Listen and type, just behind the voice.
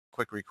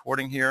quick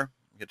recording here.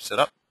 Get set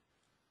up.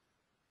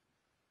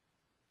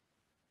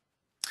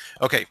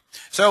 Okay,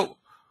 so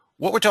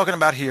what we're talking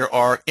about here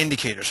are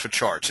indicators for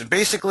charts. And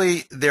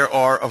basically, there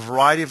are a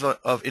variety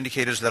of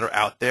indicators that are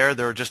out there.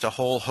 There are just a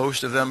whole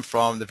host of them,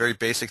 from the very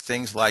basic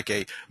things like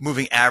a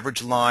moving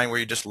average line where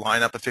you just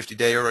line up a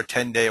 50-day or a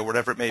 10-day or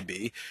whatever it may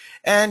be.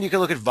 And you can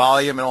look at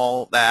volume and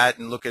all that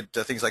and look at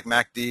things like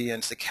MACD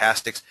and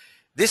stochastics.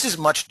 This is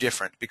much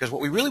different, because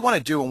what we really want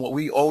to do and what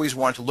we always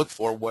wanted to look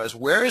for was,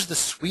 where is the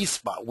sweet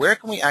spot? Where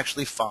can we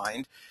actually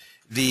find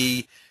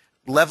the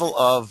level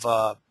of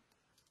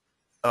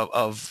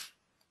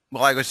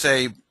well, I would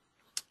say,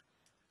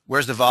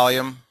 where's the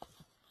volume?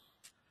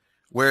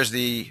 Where's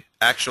the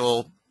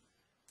actual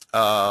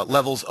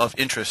levels of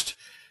interest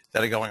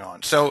that are going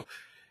on? So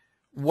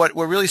what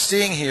we're really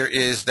seeing here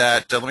is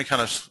that, let me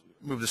kind of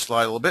move the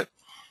slide a little bit.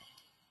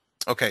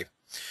 Okay,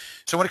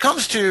 so when it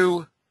comes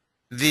to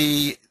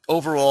the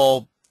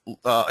overall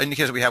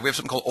indicators we have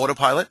something called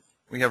autopilot,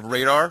 we have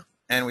radar,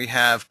 and we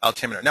have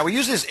altimeter. Now, we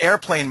use this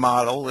airplane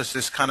model,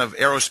 this kind of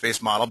aerospace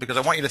model, because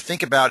I want you to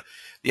think about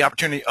the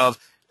opportunity of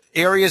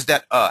areas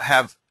that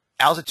have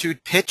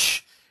altitude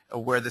pitch,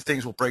 where the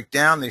things will break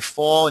down, they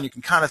fall, and you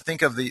can kind of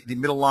think of the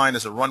middle line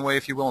as a runway,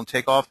 if you will, and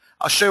take off.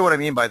 I'll show you what I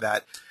mean by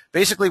that.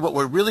 Basically, what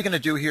we're really going to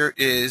do here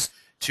is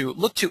to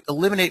look to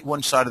eliminate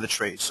one side of the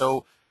trade.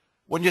 So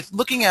when you're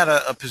looking at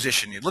a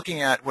position, you're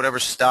looking at whatever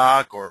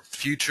stock or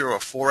future or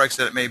forex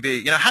that it may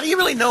be, how do you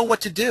really know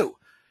what to do?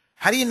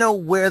 How do you know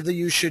whether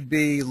you should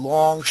be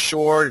long,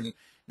 short, and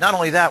not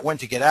only that, when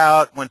to get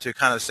out, when to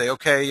kind of say,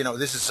 okay,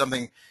 this is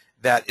something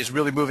that is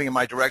really moving in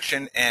my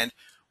direction, and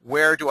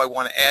where do I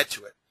want to add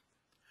to it?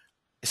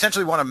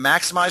 Essentially, we want to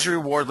maximize your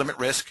reward, limit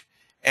risk,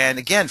 and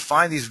again,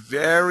 find these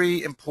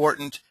very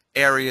important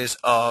areas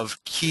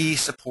of key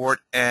support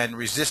and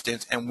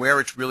resistance and where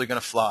it's really going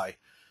to fly.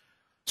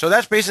 So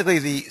that's basically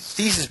the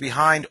thesis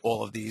behind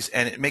all of these,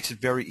 and it makes it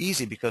very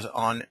easy, because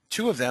on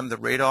two of them, the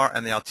radar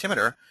and the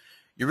altimeter,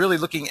 you're really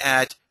looking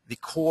at the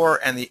core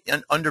and the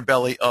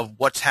underbelly of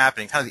what's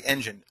happening, kind of the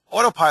engine.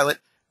 Autopilot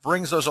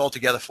brings those all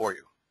together for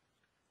you.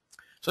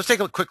 So let's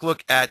take a quick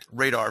look at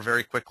radar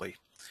very quickly.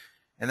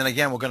 And then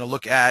again, we're going to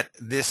look at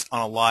this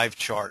on a live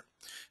chart.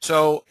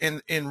 So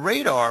in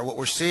radar, what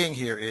we're seeing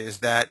here is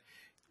that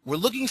we're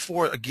looking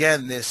for,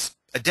 again, this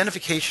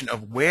identification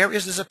of where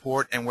is the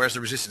support and where's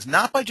the resistance,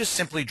 not by just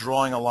simply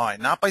drawing a line,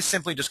 not by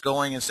simply just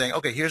going and saying,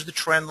 okay, here's the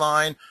trend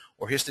line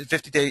or here's the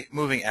 50-day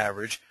moving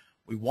average.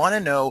 We want to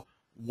know,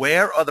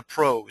 where are the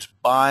pros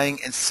buying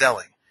and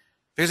selling?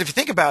 Because if you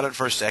think about it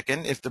for a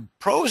second, if the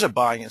pros are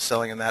buying and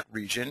selling in that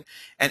region,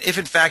 and if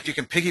in fact you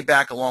can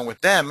piggyback along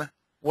with them,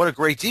 what a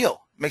great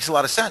deal. Makes a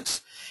lot of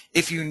sense.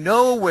 If you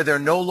know where they're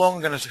no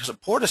longer going to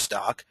support a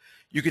stock,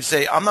 you could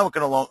say, I'm not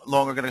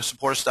longer going to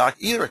support a stock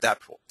either at that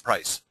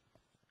price.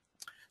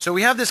 So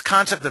we have this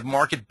concept of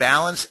market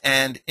balance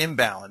and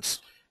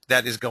imbalance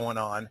that is going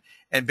on.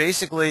 And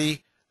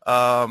basically,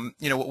 what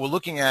we're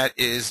looking at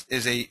is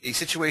a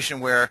situation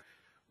where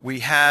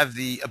we have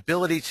the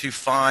ability to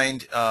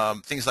find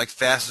things like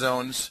fast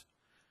zones.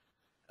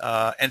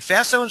 And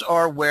fast zones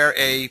are where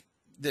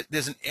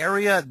there's an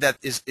area that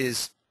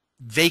is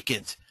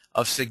vacant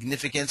of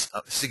significance,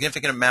 a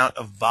significant amount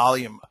of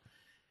volume.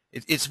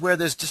 It's where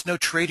there's just no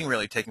trading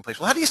really taking place.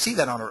 Well, how do you see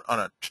that on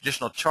a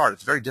traditional chart?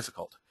 It's very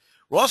difficult.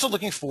 We're also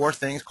looking for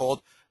things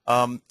called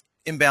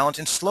imbalance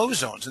in slow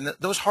zones. And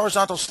those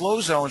horizontal slow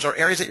zones are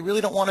areas that you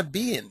really don't want to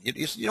be in.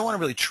 You don't want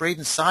to really trade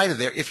inside of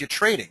there if you're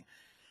trading.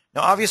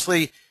 Now,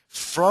 obviously,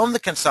 from the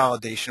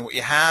consolidation, what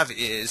you have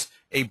is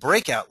a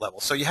breakout level.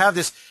 So you have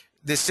this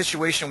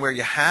situation where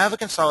you have a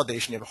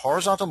consolidation, you have a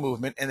horizontal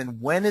movement, and then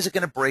when is it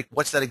going to break?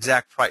 What's that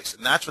exact price?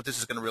 And that's what this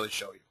is going to really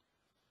show you.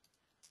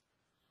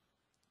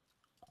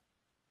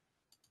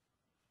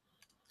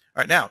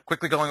 All right, now,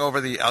 quickly going over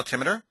the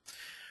altimeter.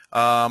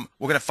 We're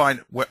going to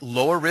find what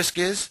lower risk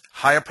is,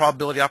 higher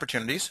probability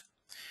opportunities.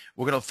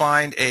 We're going to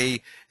find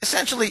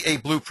essentially a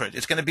blueprint.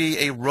 It's going to be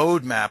a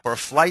roadmap or a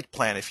flight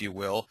plan, if you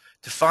will,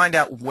 to find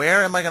out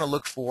where am I going to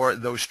look for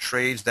those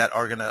trades that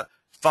are going to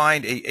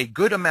find a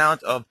good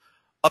amount of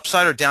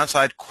upside or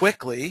downside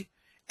quickly,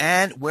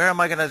 and where am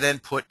I going to then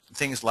put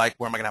things like,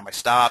 where am I going to have my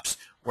stops,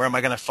 where am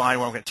I going to find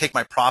where I'm going to take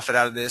my profit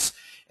out of this,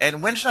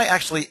 and when should I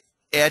actually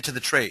add to the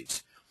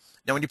trades.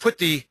 Now, when you put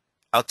the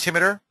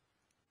altimeter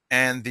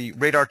and the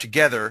radar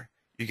together,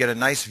 you get a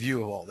nice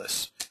view of all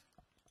this.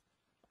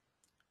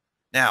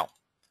 Now,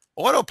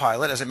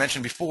 autopilot, as I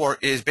mentioned before,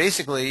 is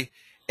basically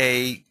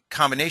a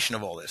combination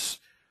of all this.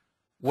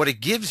 What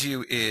it gives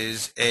you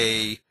is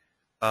a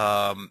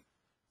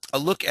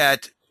look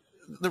at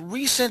the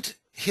recent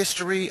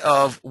history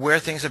of where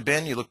things have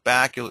been. You look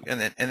back, and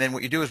then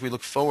what you do is we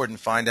look forward and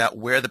find out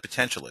where the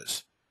potential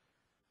is.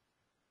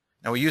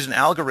 Now, we use an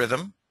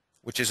algorithm,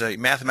 which is a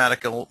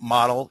mathematical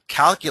model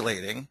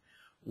calculating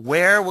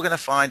where we're going to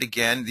find,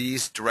 again,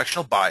 these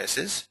directional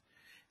biases,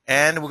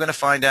 and we're going to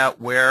find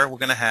out where we're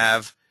going to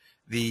have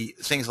the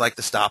things like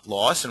the stop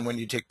loss and when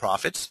you take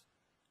profits.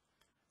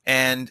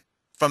 And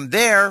from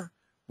there,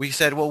 we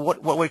said, well,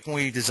 what way can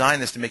we design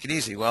this to make it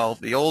easy? Well,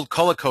 the old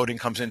color coding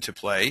comes into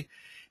play,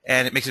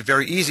 And it makes it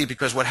very easy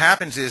because what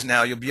happens is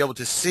now you'll be able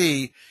to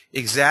see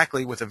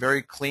exactly with a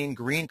very clean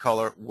green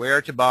color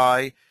where to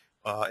buy.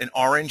 An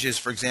orange is,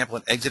 for example,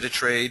 an exit a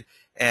trade,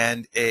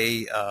 and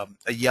a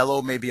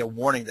yellow may be a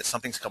warning that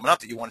something's coming up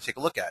that you want to take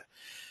a look at.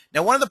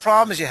 Now, one of the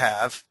problems you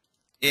have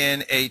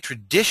in a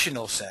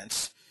traditional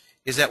sense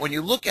is that when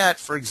you look at,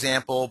 for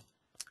example,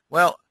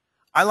 well,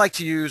 I like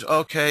to use,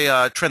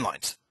 trend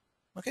lines.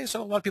 Okay,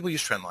 so a lot of people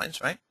use trend lines,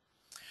 right?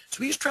 So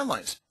we use trend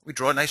lines. We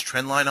draw a nice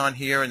trend line on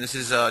here, and this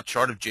is a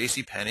chart of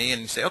JCPenney,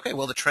 and you say, okay,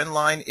 well, the trend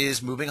line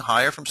is moving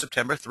higher from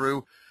September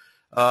through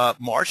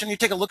March, and you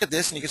take a look at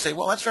this, and you can say,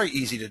 well, that's very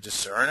easy to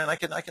discern, and I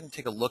can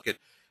take a look at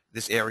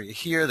this area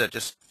here that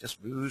just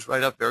moves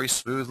right up very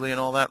smoothly and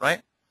all that,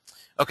 right?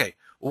 Okay,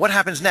 well, what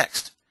happens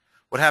next?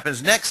 What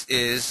happens next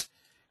is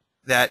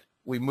that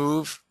we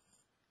move,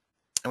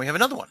 and we have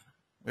another one.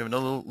 We have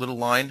another little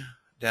line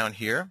down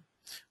here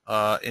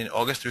in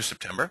August through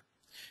September.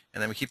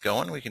 And then we keep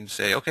going. We can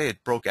say, okay,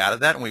 it broke out of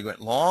that, and we went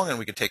long, and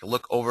we can take a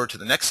look over to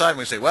the next side, and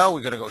we say, well,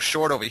 we're going to go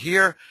short over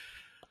here.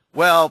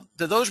 Well,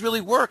 do those really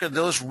work? Do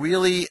those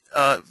really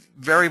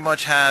very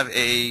much have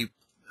a,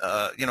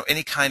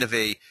 any kind of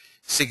a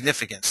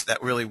significance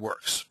that really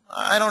works?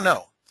 I don't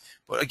know.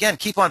 But again,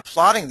 keep on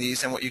plotting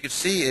these, and what you can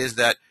see is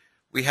that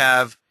we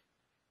have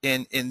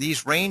in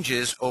these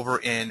ranges over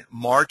in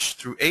March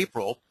through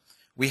April,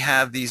 we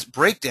have these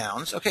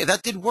breakdowns. Okay,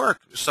 that did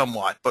work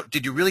somewhat, but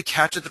did you really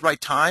catch it at the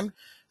right time?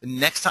 The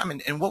next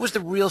time, and what was the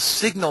real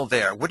signal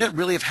there? Wouldn't it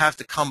really have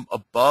to come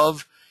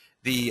above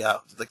the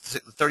like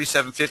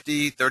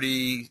 $37.50,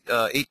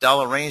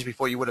 $38 range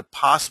before you would have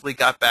possibly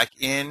got back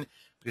in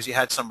because you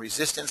had some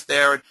resistance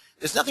there?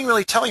 There's nothing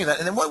really telling you that.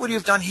 And then what would you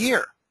have done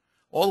here?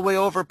 All the way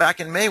over back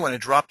in May when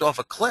it dropped off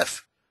a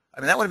cliff.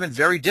 I mean, that would have been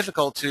very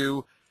difficult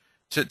to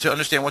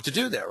understand what to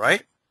do there,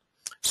 right?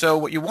 So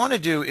what you want to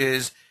do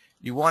is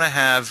you want to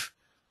have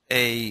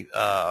a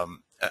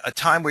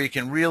time where you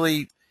can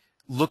really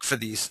look for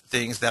these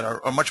things that are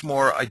much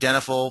more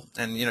identifiable,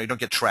 and you don't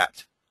get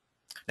trapped.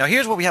 Now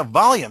here's where we have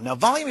volume. Now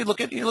volume you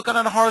look at it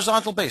on a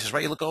horizontal basis,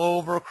 right? You look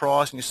over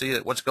across and you see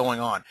what's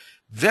going on.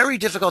 Very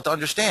difficult to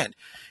understand.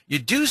 You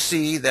do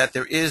see that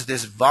there is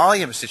this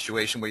volume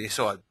situation where you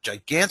saw a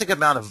gigantic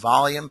amount of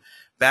volume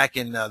back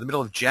in the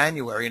middle of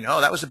January, and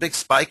that was a big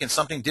spike, and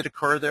something did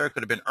occur there. It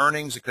could have been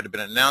earnings, it could have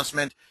been an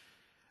announcement.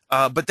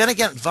 But then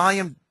again,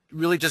 volume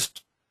really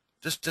just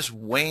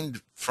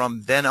waned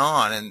from then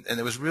on, and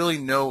there was really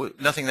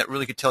nothing that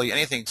really could tell you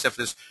anything except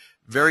for this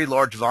very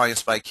large volume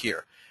spike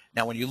here.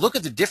 Now, when you look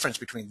at the difference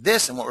between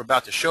this and what we're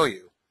about to show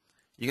you,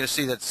 you're going to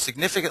see that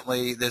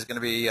significantly there's going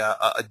to be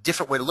a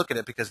different way to look at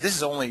it, because this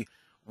is only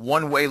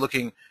one way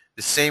looking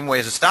the same way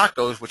as a stock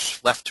goes, which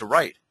is left to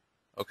right.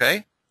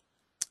 Okay?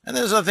 And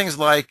there's other things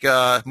like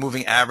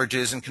moving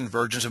averages and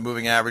convergence of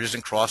moving averages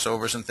and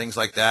crossovers and things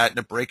like that, and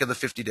a break of the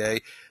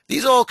 50-day.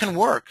 These all can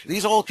work.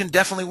 These all can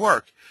definitely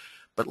work.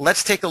 But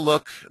let's take a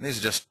look. And these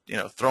are just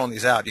throwing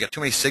these out. You got too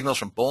many signals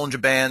from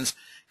Bollinger Bands.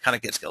 Kind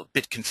of gets a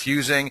bit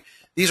confusing.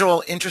 These are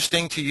all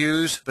interesting to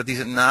use, but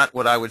these are not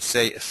what I would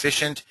say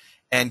efficient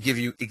and give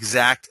you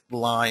exact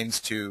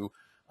lines to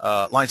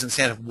lines in the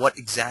sand of what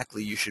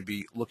exactly you should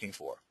be looking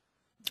for.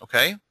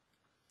 Okay.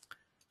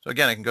 So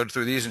again, I can go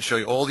through these and show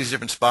you all these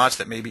different spots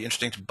that may be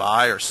interesting to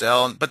buy or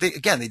sell. But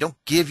again, they don't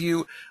give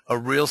you a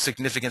real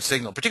significant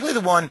signal, particularly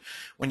the one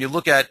when you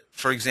look at,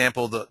 for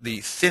example,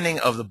 the thinning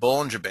of the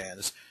Bollinger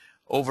Bands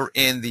over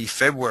in the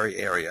February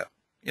area.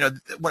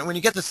 When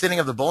you get the thinning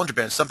of the Bollinger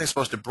Bands, something's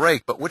supposed to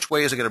break, but which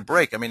way is it going to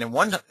break? I mean, on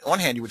one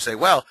hand, you would say,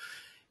 well,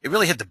 it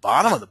really hit the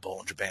bottom of the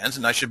Bollinger Bands,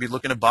 and I should be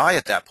looking to buy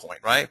at that point,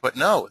 right? But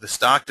no, the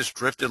stock just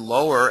drifted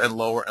lower and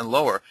lower and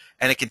lower,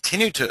 and it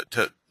continued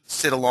to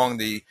sit along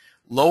the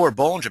lower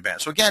Bollinger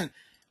Band. So again,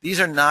 these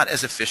are not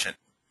as efficient.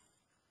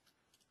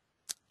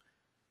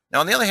 Now,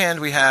 on the other hand,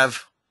 we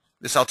have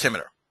this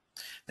altimeter.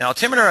 Now,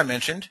 altimeter, I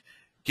mentioned,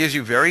 gives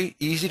you very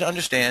easy to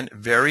understand,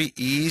 very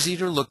easy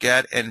to look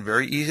at, and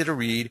very easy to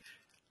read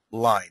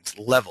lines,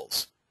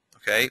 levels.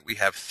 Okay, we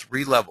have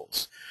 3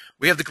 levels.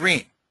 We have the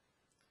green,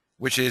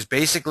 which is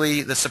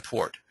basically the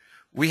support.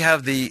 We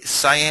have the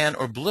cyan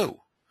or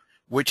blue,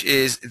 which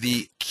is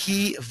the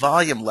key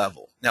volume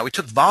level. Now, we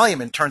took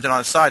volume and turned it on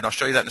its side, and I'll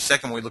show you that in a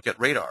second when we look at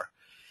radar.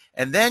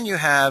 And then you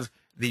have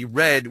the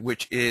red,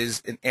 which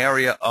is an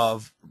area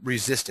of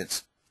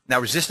resistance.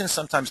 Now, resistance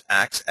sometimes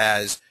acts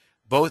as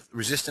both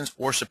resistance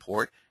or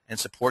support, and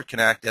support can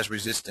act as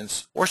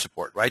resistance or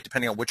support, right,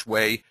 depending on which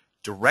way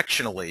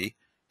directionally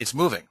it's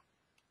moving.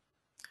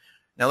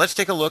 Now, let's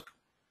take a look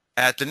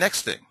at the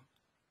next thing.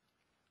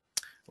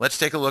 Let's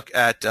take a look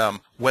at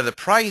whether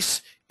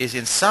price is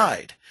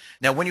inside.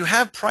 Now, when you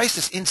have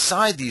prices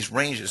inside these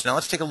ranges, now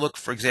let's take a look,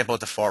 for example,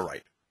 at the far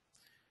right.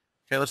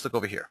 Okay, let's look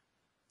over here,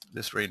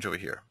 this range over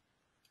here.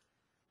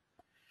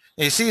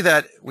 Now, you see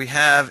that we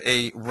have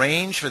a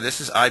range for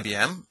this is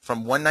IBM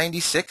from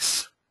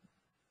 196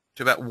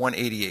 to about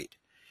 188.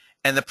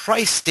 And the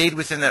price stayed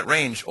within that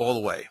range all the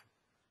way.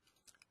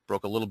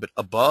 Broke a little bit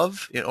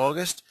above in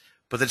August,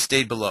 but then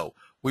stayed below.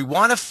 We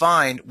want to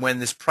find when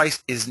this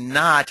price is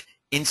not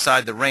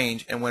inside the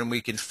range, and when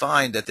we can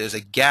find that there's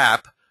a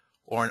gap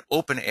or an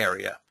open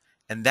area.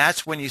 And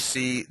that's when you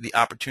see the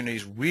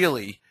opportunities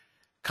really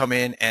come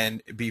in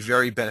and be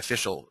very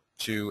beneficial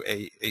to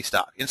a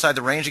stock. Inside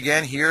the range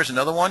again, here's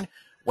another one.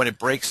 When it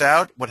breaks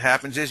out, what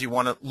happens is you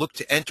want to look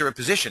to enter a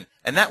position.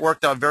 And that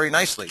worked out very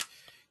nicely.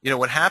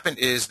 What happened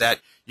is that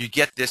you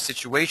get this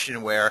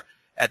situation where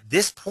at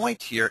this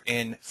point here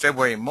in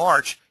February and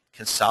March,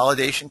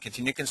 consolidation,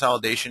 continued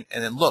consolidation,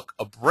 and then look,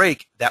 a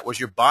break, that was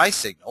your buy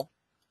signal.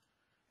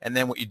 And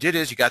then what you did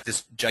is you got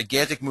this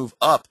gigantic move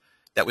up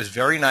that was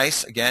very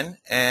nice again,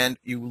 and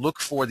you look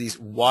for these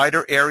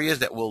wider areas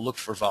that will look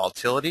for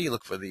volatility. You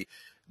look for the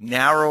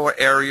narrower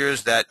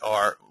areas that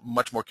are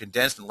much more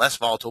condensed and less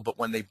volatile, but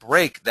when they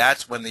break,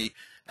 that's when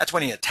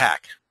you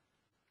attack.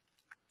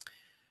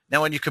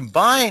 Now when you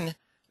combine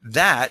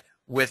that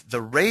with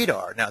the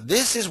radar, now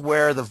this is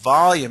where the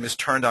volume is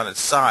turned on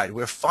its side.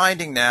 We're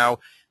finding now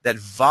that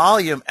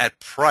volume at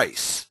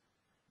price,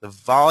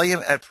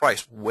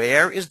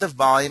 where is the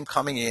volume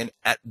coming in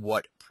at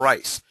what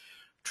price?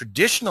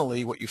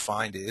 Traditionally, what you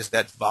find is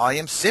that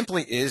volume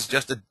simply is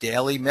just a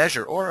daily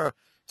measure or a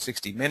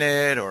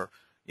 60-minute or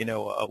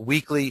a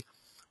weekly.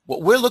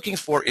 What we're looking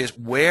for is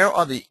where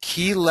are the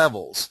key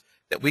levels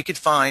that we could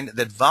find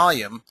that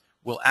volume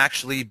will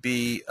actually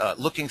be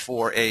looking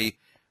for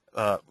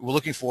we're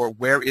looking for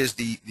where is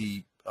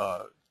the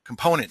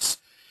components.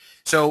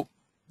 So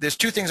there's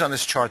two things on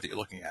this chart that you're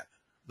looking at.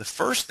 The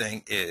first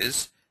thing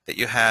is that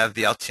you have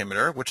the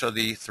altimeter, which are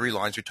the 3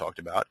 lines we talked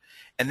about,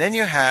 and then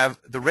you have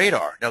the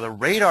radar. Now the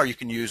radar you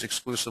can use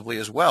exclusively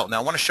as well.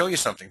 Now I want to show you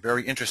something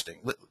very interesting.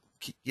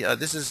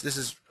 This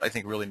is I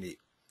think really neat.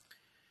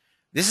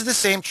 This is the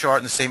same chart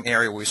in the same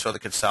area where we saw the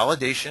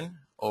consolidation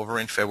over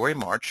in February,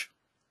 March,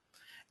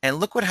 and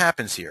look what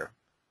happens here.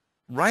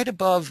 Right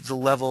above the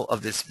level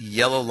of this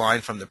yellow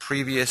line from the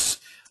previous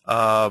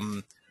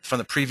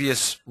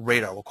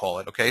radar, we'll call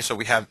it. Okay, so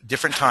we have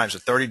different times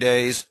of 30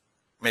 days,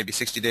 maybe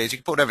 60 days. You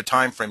can put whatever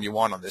time frame you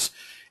want on this,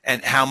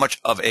 and how much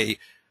of a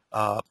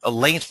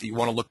length that you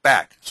want to look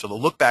back. So the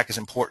look back is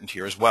important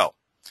here as well.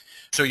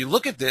 So you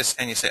look at this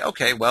and you say,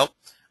 okay, well,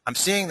 I'm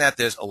seeing that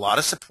there's a lot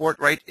of support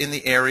right in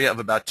the area of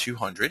about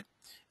 200,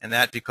 and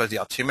that because the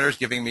altimeter is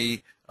giving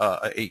me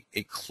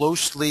a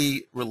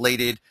closely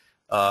related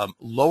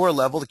lower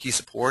level, the key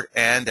support,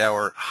 and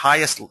our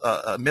highest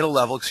middle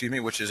level,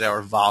 which is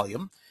our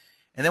volume.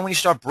 And then when you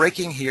start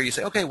breaking here, you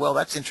say, okay, well,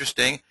 that's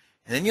interesting.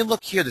 And then you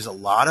look here, there's a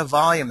lot of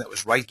volume that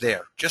was right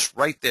there, just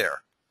right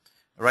there,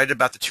 right at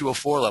about the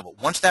 204 level.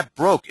 Once that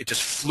broke, it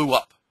just flew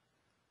up.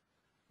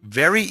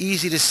 Very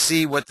easy to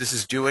see what this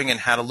is doing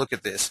and how to look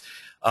at this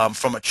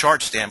from a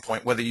chart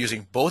standpoint, whether you're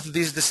using both of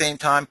these at the same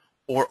time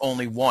or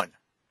only one.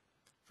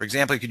 For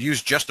example, you could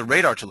use just the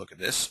radar to look at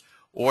this,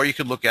 or you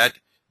could look at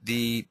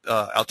the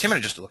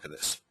altimeter just to look at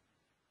this.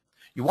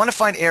 You want to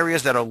find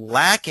areas that are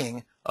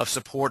lacking of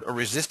support or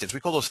resistance. We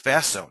call those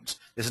fast zones.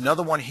 There's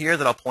another one here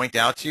that I'll point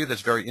out to you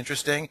that's very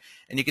interesting,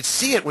 and you can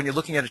see it when you're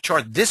looking at a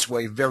chart this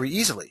way very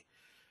easily.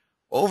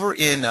 Over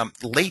in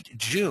late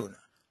June,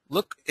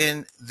 look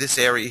in this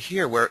area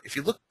here where if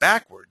you look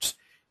backwards,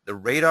 the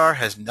radar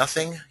has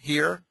nothing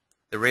here.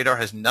 The radar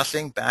has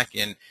nothing back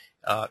in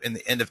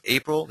the end of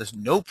April. There's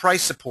no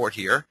price support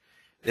here.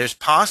 There's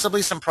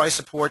possibly some price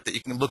support that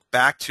you can look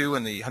back to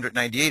in the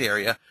 198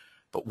 area,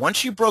 but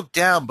once you broke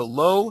down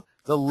below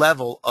the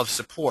level of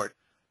support,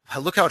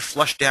 look how it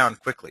flushed down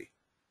quickly.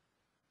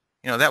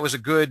 That was a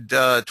good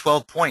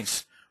 12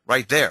 points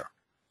right there.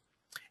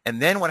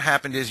 And then what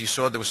happened is you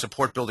saw there was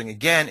support building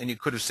again, and you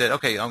could have said,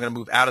 okay, I'm going to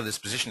move out of this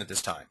position at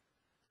this time.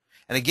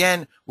 And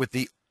again, with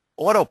the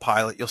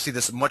autopilot, you'll see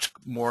this much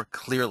more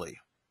clearly.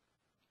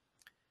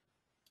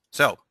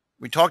 So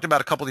we talked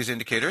about a couple of these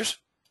indicators,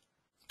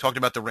 talked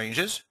about the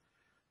ranges,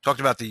 talked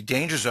about the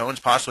danger zones.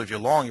 Possibly if you're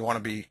long, you want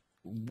to be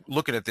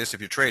looking at this if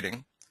you're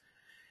trading.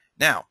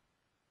 Now,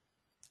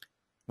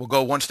 we'll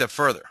go one step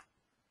further.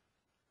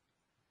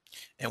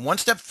 And one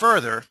step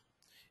further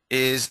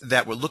is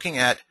that we're looking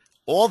at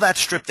all that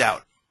stripped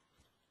out.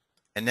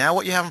 And now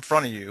what you have in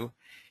front of you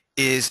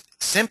is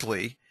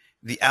simply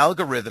the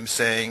algorithm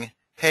saying,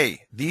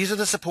 hey, these are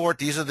the support,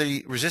 these are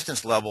the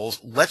resistance levels.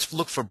 Let's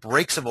look for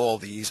breaks of all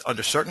these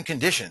under certain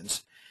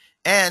conditions.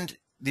 And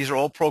these are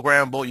all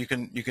programmable.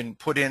 You can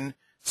put in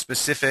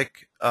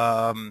specific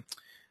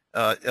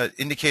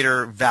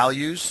indicator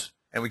values,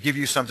 and we give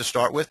you some to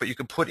start with, but you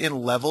can put in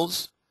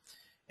levels,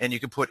 and you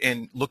can put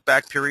in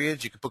look-back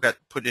periods. You can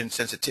put in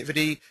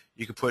sensitivity.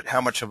 You can put how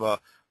much of a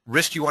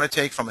risk you want to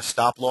take from a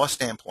stop-loss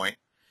standpoint.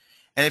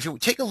 And if you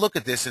take a look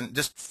at this and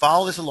just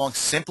follow this along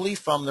simply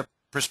from the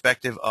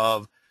perspective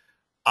of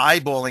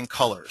eyeballing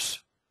colors.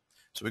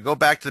 So we go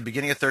back to the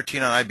beginning of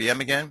 13 on IBM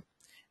again, and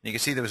you can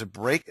see there was a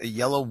break, a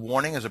yellow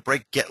warning. There's a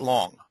break, get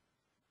long.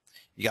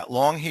 You got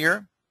long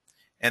here,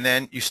 and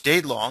then you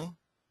stayed long,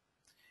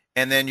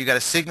 and then you got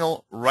a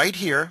signal right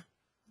here.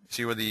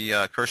 See where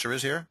the cursor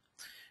is here?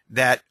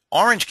 That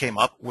orange came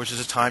up, which is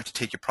a time to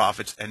take your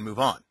profits and move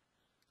on.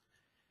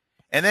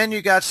 And then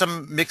you got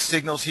some mixed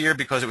signals here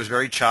because it was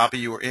very choppy.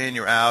 You were in,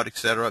 you're out,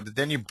 etc. But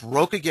then you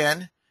broke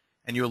again,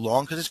 and you were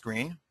long because it's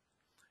green.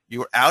 You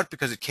were out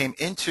because it came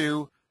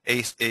into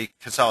a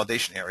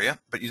consolidation area,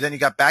 but then you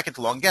got back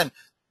into long. Again,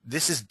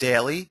 this is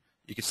daily.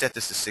 You can set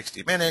this to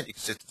 60 minute. You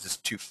can set this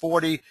to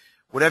 240,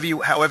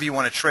 however you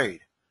want to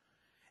trade.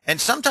 And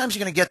sometimes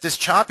you're going to get this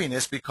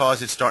choppiness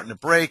because it's starting to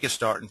break. It's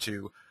starting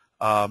to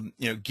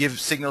give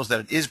signals that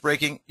it is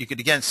breaking. You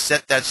could again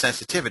set that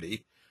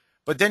sensitivity,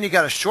 but then you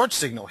got a short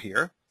signal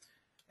here,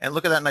 and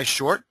look at that nice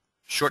short.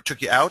 Short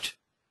took you out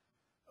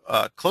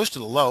close to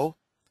the low,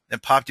 then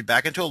popped you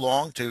back into a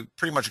long to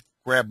pretty much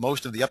grab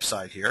most of the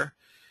upside here.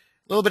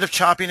 A little bit of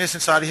choppiness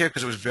inside of here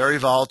because it was very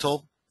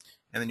volatile,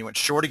 and then you went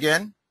short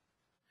again.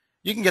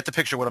 You can get the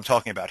picture of what I'm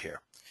talking about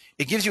here.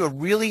 It gives you a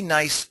really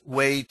nice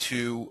way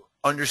to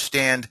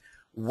understand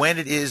when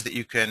it is that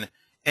you can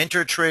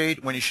enter a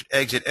trade, when you should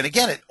exit. And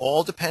again, it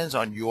all depends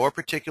on your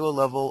particular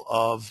level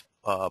of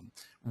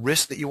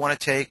risk that you want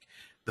to take,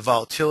 the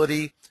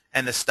volatility,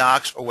 and the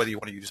stocks, or whether you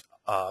want to use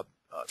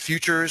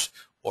futures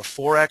or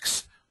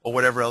Forex or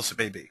whatever else it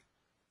may be.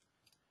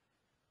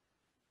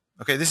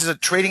 Okay, this is a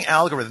trading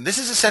algorithm. This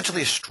is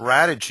essentially a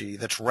strategy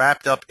that's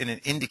wrapped up in an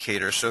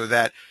indicator so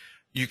that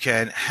you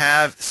can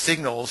have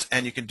signals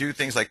and you can do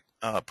things like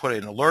put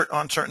an alert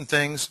on certain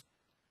things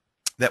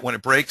that when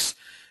it breaks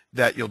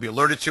that you'll be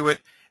alerted to it.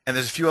 And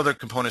there's a few other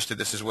components to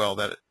this as well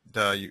that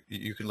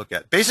you can look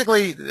at.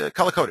 Basically,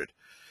 color-coded.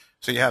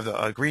 So you have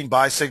the green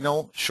buy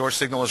signal, short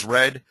signal is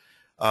red,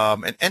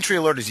 an entry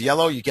alert is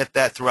yellow. You get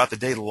that throughout the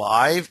day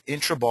live,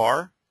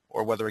 intra-bar,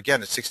 or whether,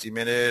 again, it's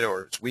 60-minute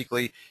or it's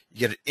weekly, you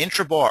get it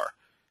intra-bar.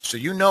 So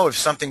you know if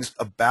something's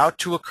about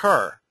to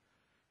occur.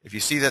 If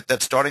you see that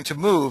that's starting to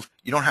move,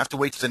 you don't have to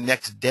wait to the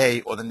next day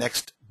or the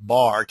next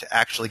bar to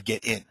actually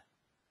get in,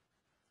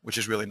 which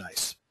is really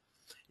nice.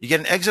 You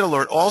get an exit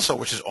alert also,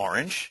 which is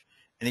orange,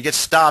 and you get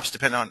stops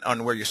depending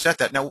on where you set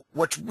that. Now,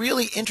 what's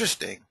really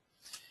interesting,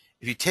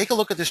 if you take a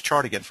look at this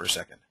chart again for a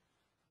second,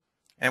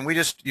 and we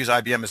just use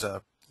IBM as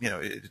a,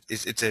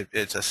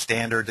 it's a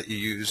standard that you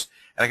use,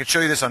 and I can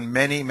show you this on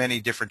many, many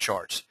different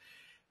charts.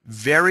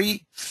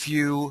 Very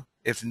few,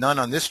 if none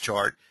on this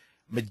chart,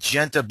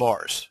 magenta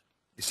bars.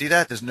 You see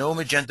that? There's no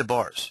magenta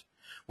bars,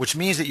 which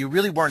means that you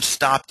really weren't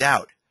stopped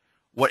out.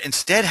 What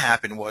instead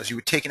happened was you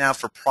were taken out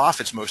for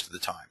profits most of the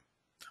time,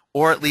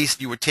 or at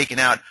least you were taken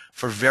out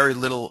for very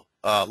little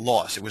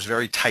loss. It was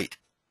very tight.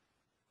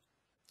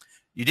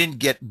 You didn't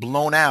get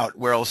blown out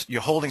where else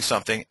you're holding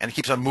something and it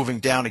keeps on moving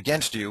down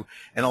against you,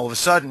 and all of a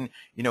sudden,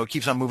 it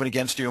keeps on moving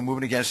against you and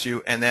moving against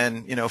you, and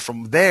then,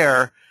 from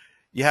there,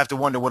 you have to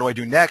wonder, what do I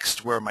do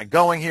next? Where am I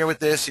going here with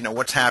this?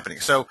 What's happening?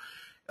 So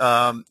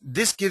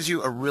this gives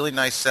you a really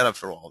nice setup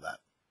for all of that.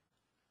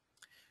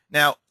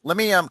 Now, let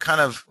me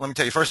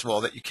tell you first of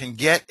all that you can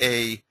get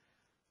a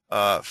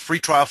free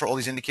trial for all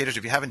these indicators.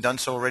 If you haven't done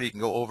so already, you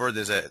can go over.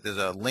 There's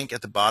a link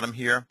at the bottom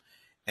here,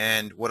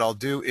 and what I'll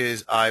do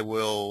is I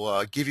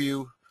will give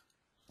you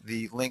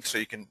the link so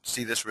you can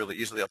see this really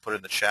easily. I'll put it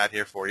in the chat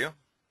here for you.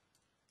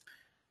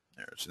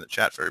 There, it's in the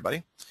chat for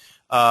everybody.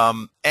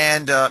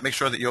 And make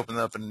sure that you open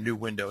up a new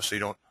window so you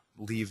don't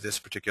leave this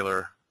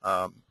particular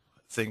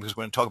thing, because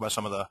we're going to talk about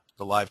some of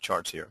the live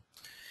charts here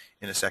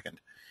in a second.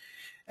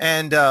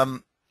 And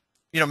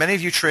many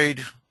of you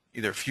trade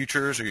either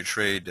futures or you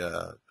trade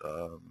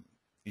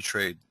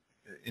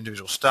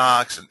individual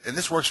stocks, and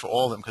this works for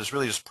all of them because it's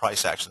really just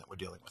price action that we're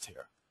dealing with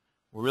here.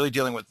 We're really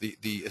dealing with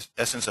the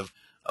essence of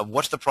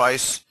what's the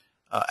price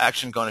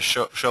action going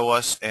to show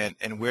us,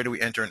 and where do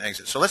we enter and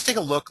exit. So let's take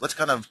a look. Let's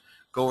kind of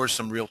go over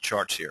some real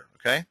charts here,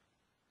 okay?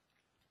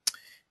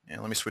 And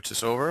let me switch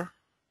this over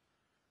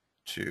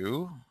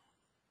to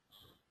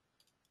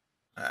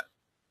that.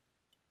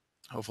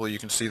 Hopefully you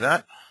can see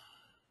that.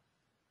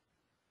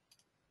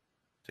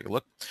 Take a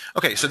look.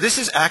 Okay, so this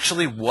is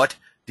actually what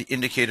the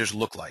indicators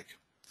look like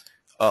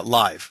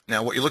live.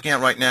 Now, what you're looking at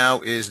right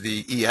now is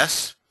the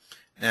ES.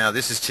 Now,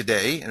 this is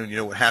today,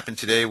 and what happened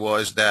today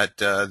was that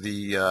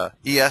the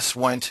ES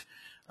went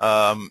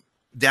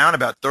down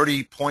about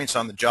 30 points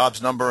on the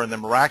jobs number, and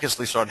then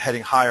miraculously started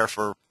heading higher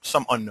for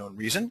some unknown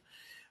reason.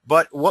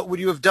 But what would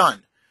you have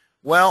done?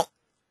 Well,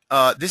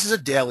 this is a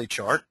daily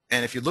chart,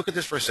 and if you look at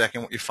this for a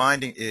second, what you're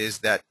finding is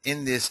that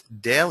in this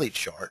daily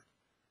chart,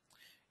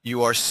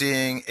 you are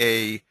seeing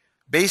a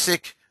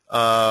basic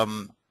a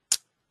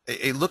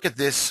look at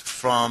this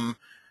from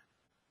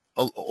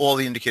all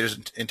the indicators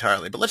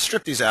entirely. But let's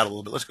strip these out a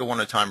little bit. Let's go one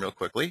at a time real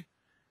quickly,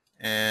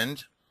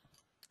 and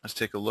let's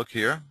take a look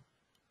here.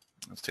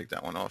 Let's take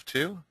that one off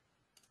too.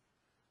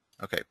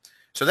 Okay,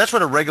 so that's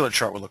what a regular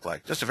chart would look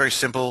like. Just a very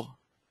simple,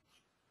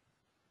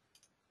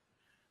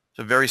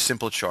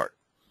 chart.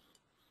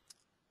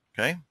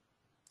 Okay,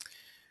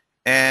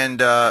 and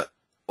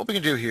what we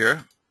can do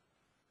here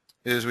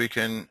is we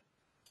can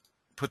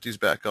put these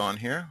back on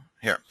here.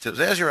 Here, so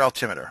there's your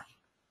altimeter.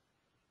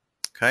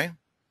 Okay,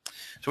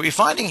 so what you're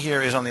finding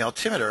here is on the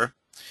altimeter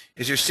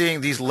is you're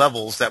seeing these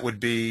levels that would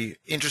be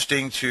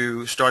interesting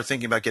to start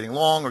thinking about getting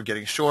long or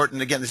getting short.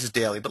 And again, this is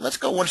daily, but let's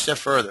go one step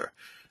further.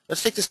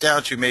 Let's take this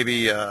down to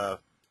maybe a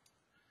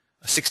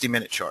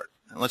 60-minute chart,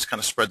 and let's kind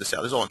of spread this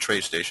out. This is all on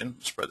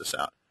TradeStation. Spread this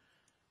out.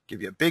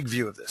 Give you a big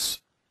view of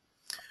this.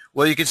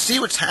 Well, you can see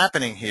what's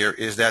happening here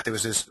is that there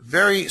was this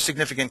very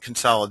significant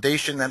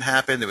consolidation that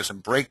happened. There was some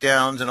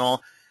breakdowns and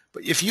all.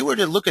 But if you were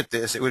to look at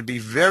this, it would be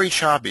very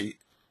choppy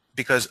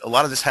because a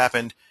lot of this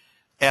happened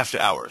after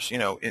hours,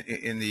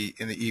 in the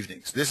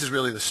evenings. This is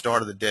really the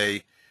start of the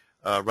day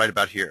right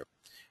about here.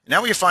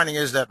 Now what you're finding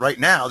is that right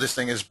now this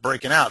thing is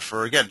breaking out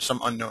for, again,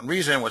 some unknown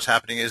reason. What's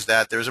happening is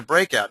that there's a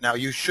breakout. Now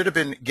you should have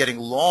been getting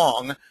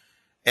long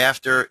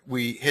after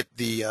we hit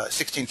the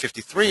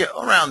 1653,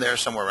 around there,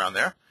 somewhere around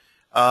there.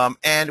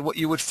 And what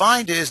you would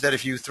find is that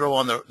if you throw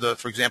on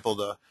for example,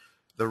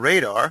 the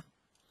radar,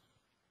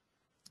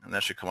 and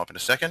that should come up in a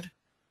second.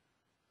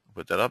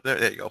 Put that up there.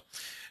 There you go.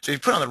 So if you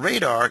put on the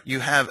radar,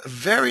 you have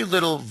very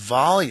little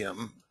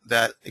volume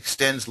that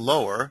extends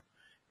lower,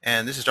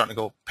 and this is starting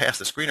to go past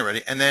the screen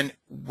already. And then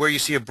where you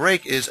see a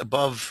break is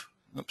above.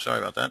 Oops, sorry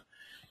about that.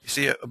 You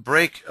see a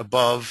break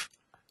above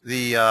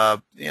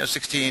the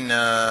 16.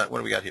 What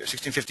do we got here?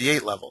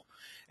 1658 level.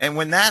 And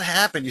when that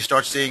happened, you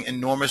start seeing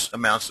enormous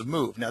amounts of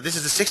move. Now this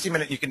is a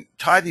 60-minute. You can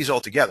tie these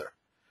all together.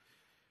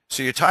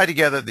 So you tie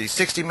together the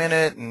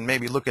 60-minute and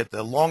maybe look at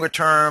the longer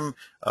term,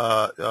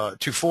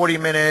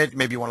 240-minute,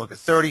 maybe you want to look at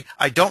 30.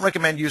 I don't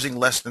recommend using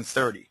less than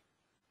 30.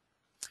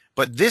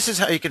 But this is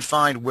how you can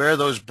find where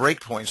those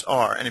breakpoints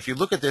are. And if you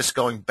look at this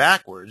going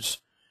backwards,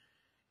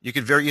 you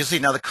can very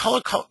easily, now the color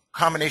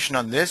combination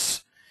on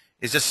this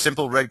is just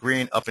simple red,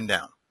 green, up and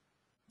down.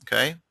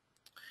 Okay?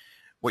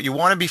 What you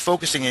want to be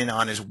focusing in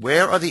on is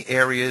where are the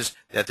areas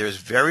that there's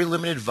very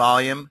limited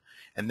volume,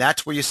 and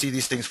that's where you see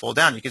these things fall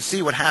down. You can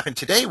see what happened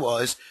today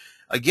was,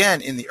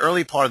 again, in the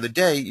early part of the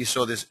day, you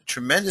saw this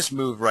tremendous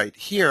move right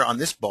here on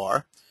this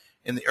bar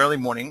in the early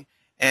morning.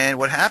 And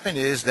what happened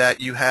is that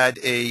you had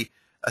a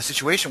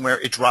situation where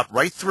it dropped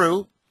right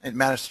through. It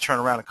managed to turn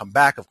around and come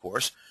back, of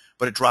course,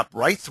 but it dropped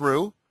right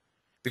through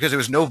because there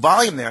was no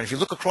volume there. And if you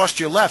look across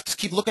to your left, just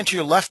keep looking to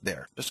your left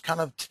there. Just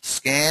kind of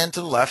scan to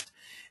the left.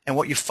 And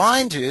what you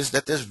find is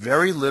that there's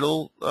very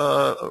little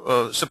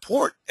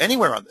support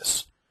anywhere on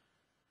this.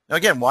 Now,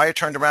 again, why it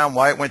turned around,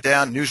 why it went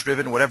down,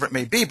 news-driven, whatever it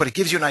may be, but it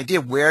gives you an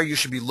idea where you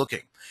should be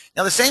looking.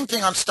 Now, the same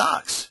thing on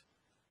stocks.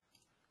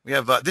 We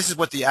have this is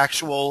what the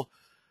actual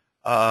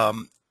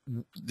when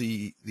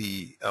you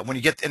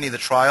get any of the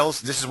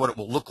trials, this is what it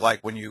will look like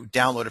when you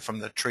download it from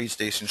the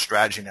TradeStation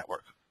Strategy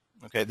Network.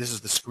 Okay, this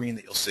is the screen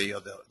that you'll see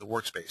of the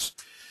workspace.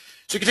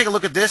 So you can take a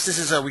look at this. This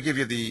is we give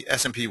you the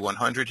S&P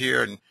 100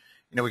 here, and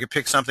we can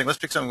pick something. Let's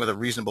pick something with a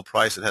reasonable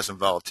price that has some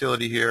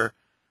volatility here.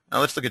 Now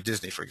let's look at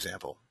Disney, for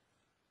example.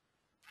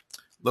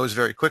 Loads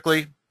very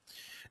quickly.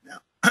 Now,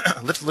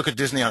 let's look at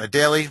Disney on a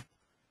daily.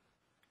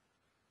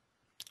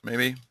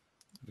 Maybe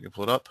we can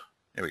pull it up.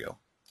 There we go.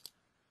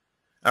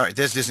 All right,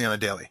 there's Disney on a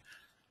daily.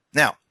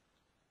 Now,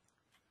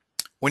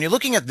 when you're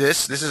looking at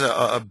this, this is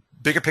a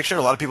bigger picture.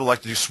 A lot of people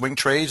like to do swing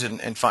trades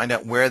and find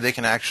out where they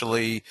can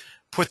actually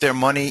put their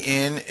money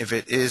in if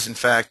it is, in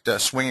fact,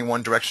 swinging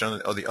one direction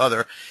or the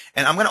other.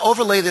 And I'm going to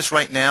overlay this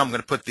right now. I'm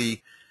going to put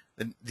the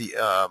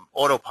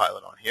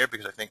autopilot on here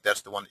because I think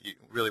that's the one that you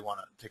really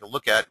want to take a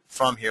look at.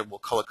 From here, we'll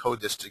color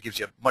code this to give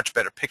you a much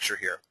better picture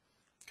here.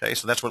 Okay,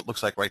 so that's what it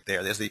looks like right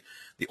there. There's the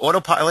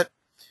autopilot,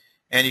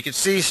 and you can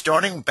see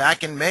starting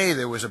back in May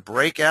there was a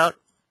breakout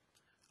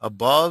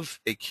above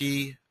a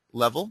key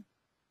level.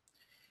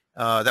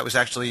 That was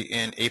actually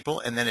in April,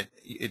 and then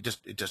it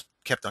just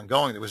kept on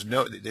going.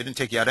 They didn't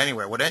take you out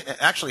anywhere. What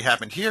actually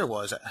happened here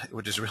was,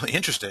 which is really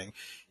interesting,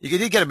 you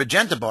did get a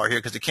magenta bar here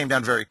because it came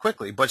down very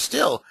quickly, but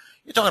still,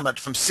 you're talking about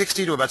from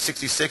 60 to about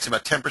 66,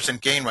 about 10%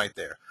 gain right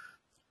there.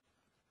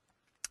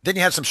 Then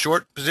you had some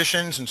short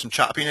positions and some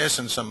choppiness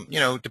and some,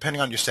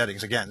 depending on your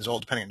settings. Again, it's all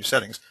depending on your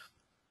settings.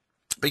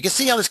 But you can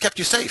see how this kept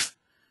you safe.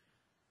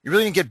 You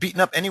really didn't get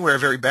beaten up anywhere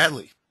very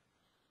badly.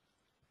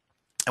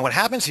 And what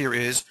happens here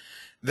is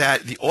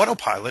that the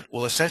autopilot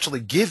will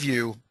essentially give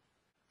you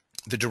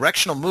the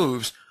directional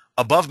moves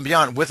above and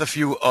beyond with a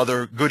few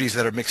other goodies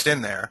that are mixed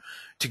in there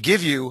to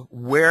give you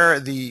where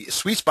the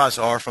sweet spots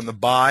are from the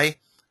buy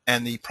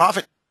and the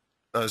profit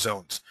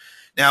zones.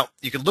 Now,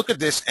 you can look at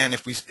this, and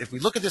if we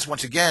look at this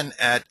once again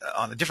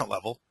on a different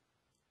level,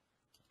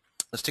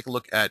 let's take a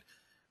look at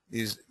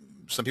these.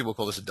 Some people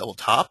call this a double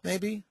top,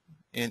 maybe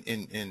in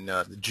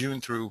the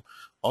June through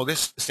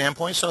August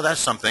standpoint. So that's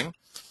something,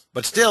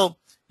 but still,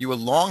 you were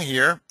long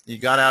here. You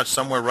got out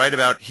somewhere right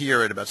about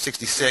here at about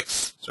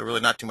 66, so really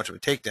not too much of a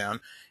takedown.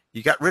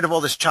 You got rid of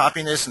all this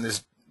choppiness and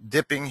this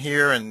dipping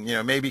here, and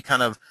maybe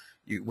kind of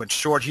you went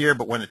short here,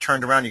 but when it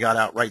turned around, you got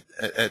out right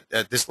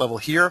at this level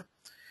here.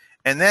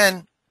 And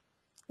then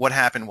what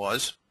happened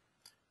was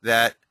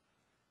that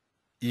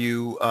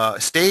you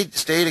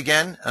stayed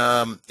again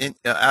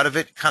out of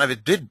it. Kind of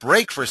it did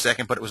break for a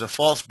second, but it was a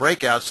false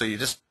breakout, so you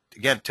just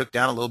again took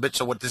down a little bit.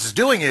 So what this is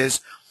doing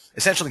is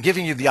essentially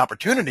giving you the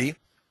opportunity,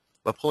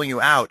 but pulling you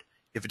out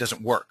if it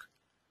doesn't work.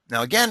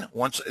 Now again,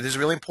 this is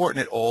really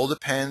important. It all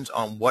depends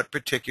on what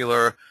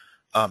particular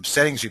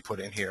settings you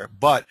put in here,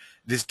 but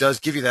this does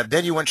give you that.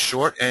 Then you went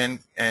short, and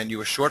you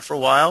were short for a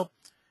while,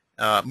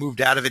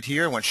 moved out of it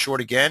here, went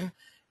short again,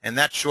 and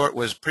that short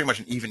was pretty much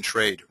an even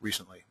trade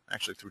recently,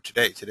 actually through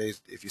today.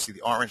 Today's, if you see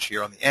the orange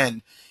here on the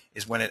end,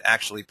 is when it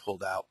actually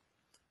pulled out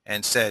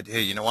and said,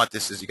 hey, you know what,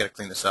 this is, you got to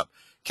clean this up.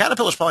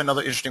 Caterpillar is probably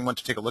another interesting one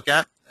to take a look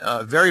at.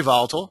 Very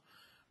volatile,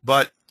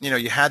 but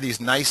you had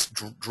these nice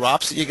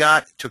drops that you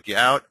got, took you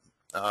out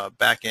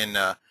back in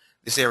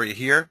this area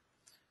here.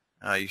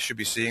 You should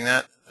be seeing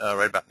that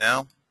right about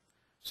now.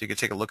 So you can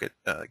take a look at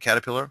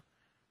Caterpillar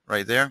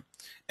right there.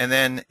 And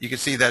then you can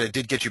see that it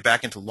did get you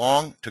back into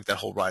long, took that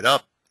whole ride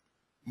up,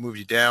 moved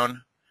you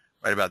down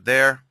right about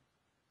there,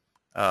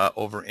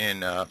 over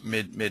in what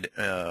would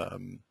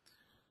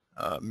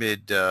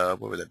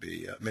that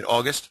be,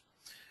 mid-August.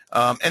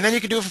 And then you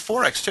can do it for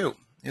Forex too.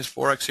 Here's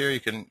Forex here. You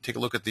can take a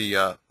look at the,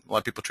 a lot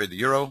of people trade the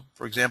euro,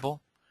 for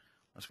example.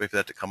 Let's wait for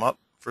that to come up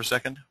for a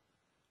second.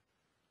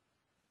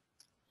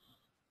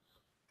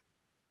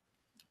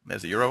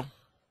 There's the euro.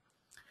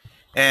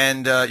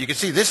 And you can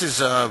see this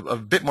is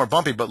a bit more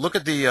bumpy, but look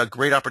at the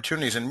great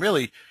opportunities. And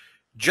really,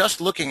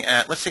 just looking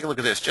at, let's take a look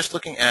at this. Just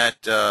looking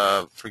at,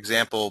 for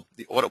example,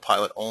 the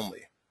autopilot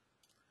only.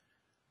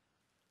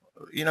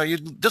 You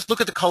just look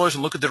at the colors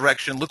and look at the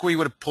direction. Look where you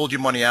would have pulled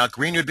your money out.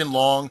 Green, you'd been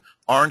long.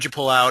 Orange, you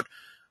pull out.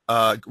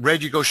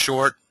 Red, you go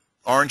short.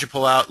 Orange, you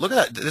pull out. Look at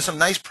that. There's some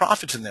nice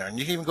profits in there. And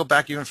you can even go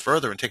back even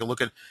further and take a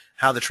look at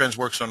how the trends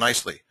work so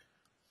nicely.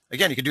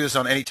 Again, you can do this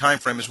on any time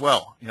frame as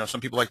well.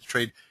 Some people like to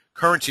trade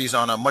currencies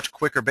on a much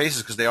quicker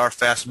basis because they are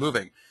fast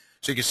moving.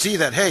 So you can see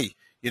that, hey,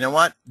 you know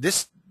what?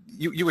 This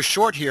you were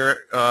short here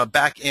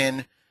back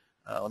in,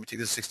 let me take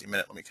this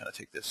 60-minute. Let me kind of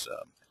take this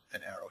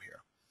an arrow here.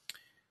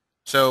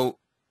 So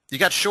you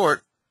got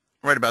short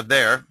right about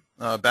there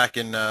back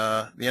in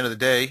the end of the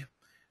day,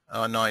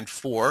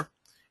 9-4.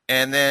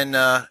 And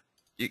then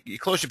you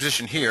closed your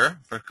position here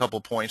for a couple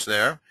of points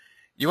there.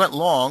 You went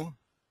long.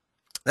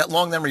 That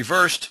long then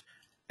reversed,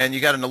 and you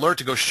got an alert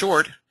to go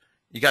short.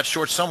 You got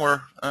short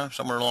somewhere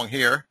along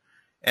here,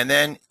 and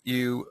then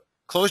you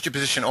closed your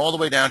position all the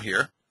way down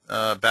here,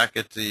 back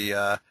at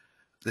the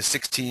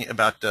 16,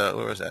 about,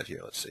 where was that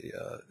here? Let's see,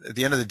 at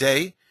the end of the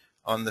day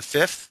on the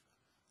 5th,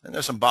 and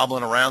there's some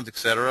bobbling around,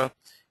 etc.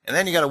 And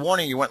then you got a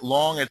warning. You went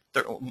long at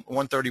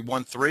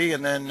 131.3,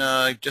 and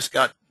then just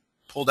got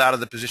pulled out of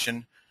the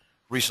position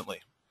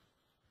recently.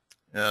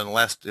 The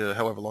last,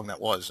 however long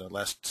that was,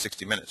 last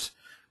 60 minutes.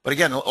 But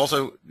again,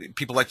 also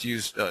people like to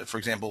use, for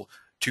example,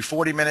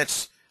 240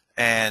 minutes,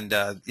 and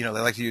they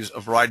like to use a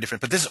variety of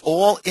different. But this is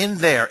all in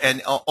there.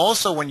 And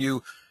also,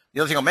 the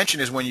other thing I'll mention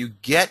is when you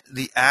get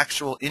the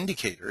actual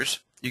indicators,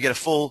 you get a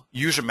full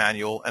user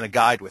manual and a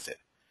guide with it.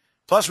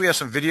 Plus, we have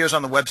some videos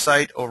on the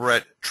website over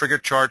at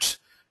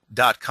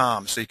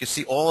TriggerCharts.com, so you can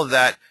see all of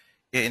that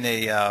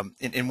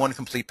in one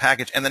complete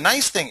package. And the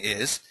nice thing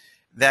is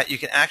that you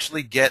can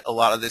actually get a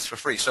lot of this for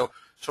free. So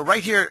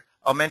right here,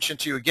 I'll mention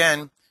to you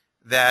again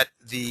that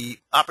the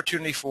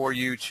opportunity for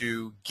you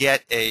to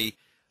get the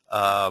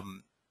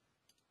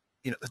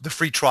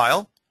free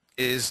trial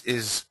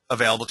is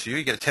available to you.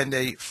 You get a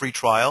 10-day free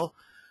trial.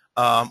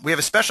 We have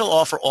a special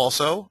offer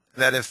also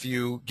that if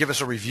you give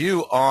us a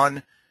review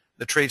on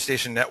the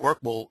TradeStation Network,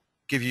 we'll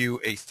give you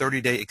a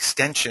 30-day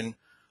extension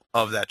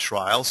of that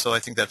trial. So I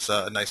think that's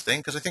a nice thing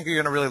because I think you're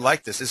going to really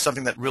like this. It's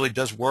something that really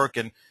does work,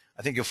 and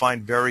I think you'll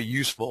find very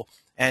useful.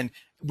 And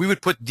we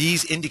would put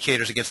these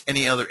indicators against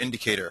any other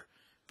indicator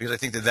because I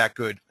think they're that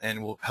good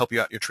and will help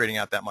you out. You're trading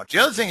out that much. The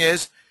other thing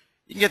is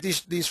you can get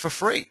these for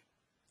free.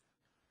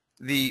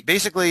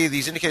 Basically,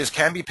 these indicators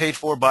can be paid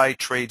for by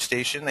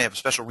TradeStation. They have a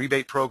special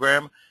rebate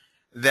program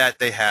that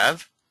they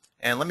have.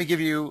 And let me give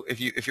you, if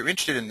you're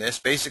interested in this,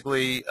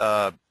 basically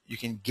you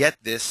can get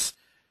this.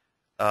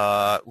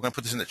 We're going to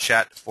put this in the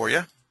chat for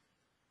you.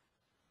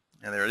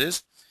 And there it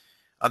is.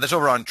 That's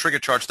over on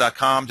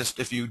TriggerCharts.com. Just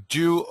if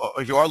you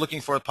are looking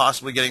for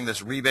possibly getting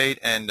this rebate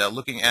and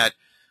looking at,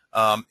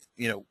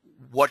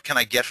 what can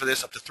I get for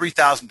this? Up to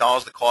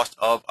 $3,000, the cost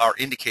of our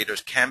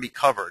indicators can be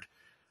covered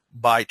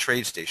by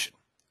TradeStation.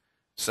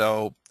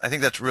 So I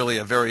think that's really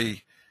a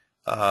very,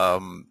 I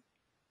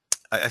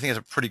think it's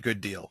a pretty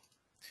good deal.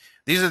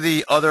 These are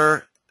the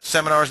other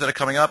seminars that are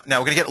coming up. Now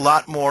we're going to get a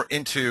lot more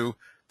into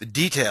the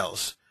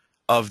details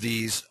of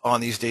these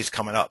on these dates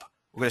coming up.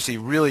 We're going to see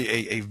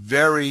really a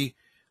very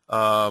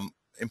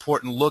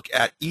important look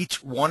at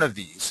each one of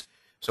these.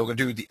 So we're going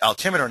to do the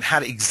altimeter and how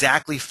to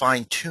exactly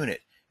fine-tune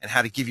it and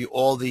how to give you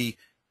all the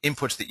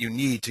inputs that you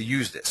need to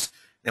use this.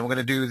 Then we're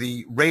going to do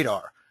the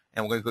radar,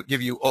 and we're going to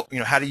give you,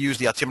 how to use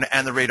the altimeter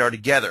and the radar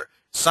together.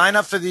 Sign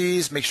up for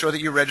these. Make sure that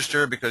you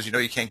register because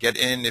you can't get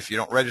in if you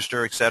don't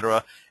register,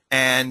 etc.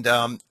 And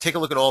take a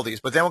look at all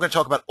these. But then we're going to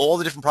talk about all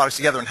the different products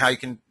together and how you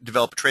can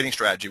develop a trading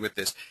strategy with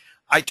this.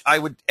 I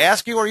would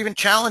ask you or even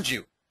challenge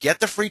you, get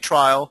the free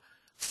trial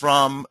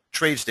from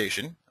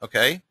TradeStation,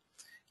 okay?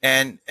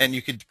 And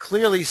you could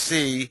clearly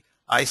see,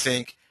 I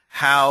think,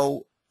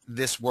 how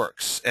this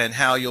works and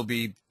how you'll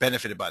be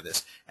benefited by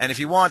this. And if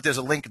you want, there's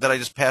a link that I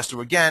just passed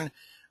through again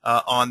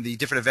on the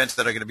different events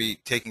that are going to be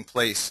taking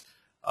place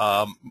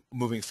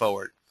moving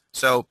forward.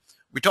 So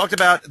we talked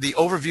about the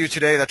overview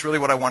today. That's really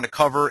what I want to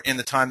cover in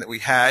the time that we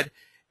had.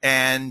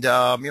 And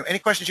any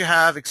questions you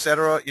have,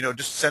 etc.,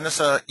 just send us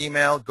an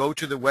email. Go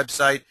to the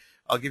website.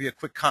 I'll give you a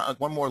quick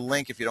one more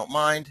link if you don't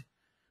mind.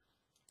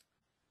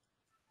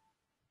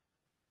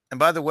 And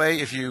by the way,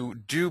 if you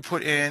do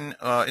put in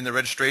the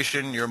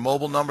registration your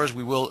mobile numbers,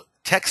 we will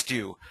text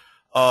you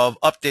of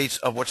updates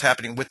of what's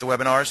happening with the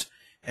webinars.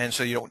 And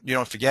so you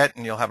don't forget,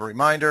 and you'll have a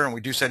reminder. And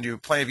we do send you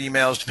plenty of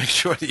emails to make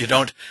sure that you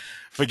don't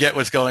forget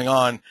what's going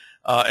on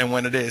and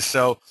when it is.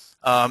 So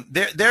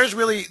there's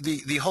really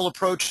the whole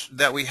approach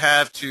that we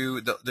have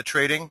to the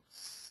trading,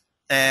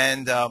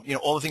 and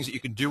all the things that you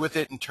can do with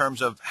it in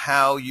terms of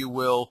how you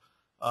will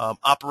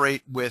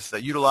operate with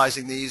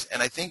utilizing these.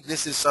 And I think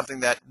this is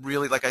something that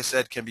really, like I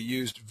said, can be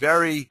used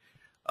very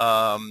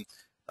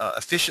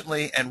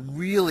efficiently and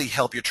really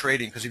help your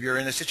trading. Because if you're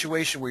in a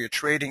situation where your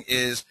trading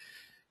is,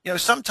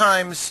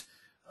 sometimes,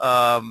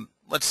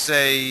 let's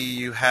say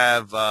you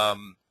have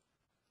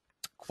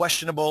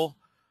questionable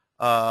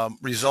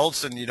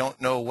results and you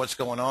don't know what's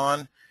going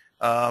on,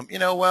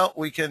 well,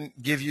 we can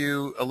give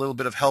you a little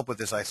bit of help with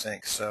this, I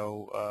think.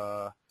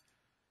 So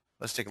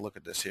let's take a look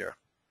at this here.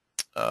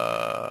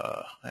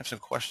 I have some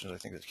questions, I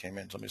think, that came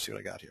in. So let me see what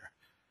I got here.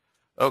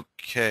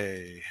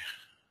 Okay.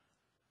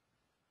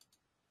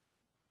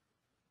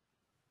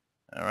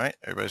 All right.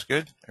 Everybody's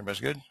good? Everybody's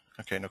good?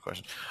 Okay, no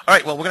questions. All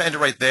right, well, we're going to end it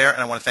right there,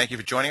 and I want to thank you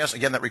for joining us.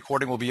 Again, that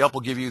recording will be up.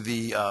 We'll give you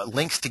the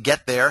links to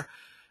get there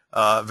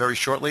very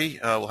shortly.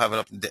 We'll have it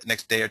up the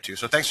next day or two.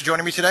 So thanks for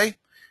joining me today. And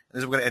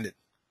this is going to end it.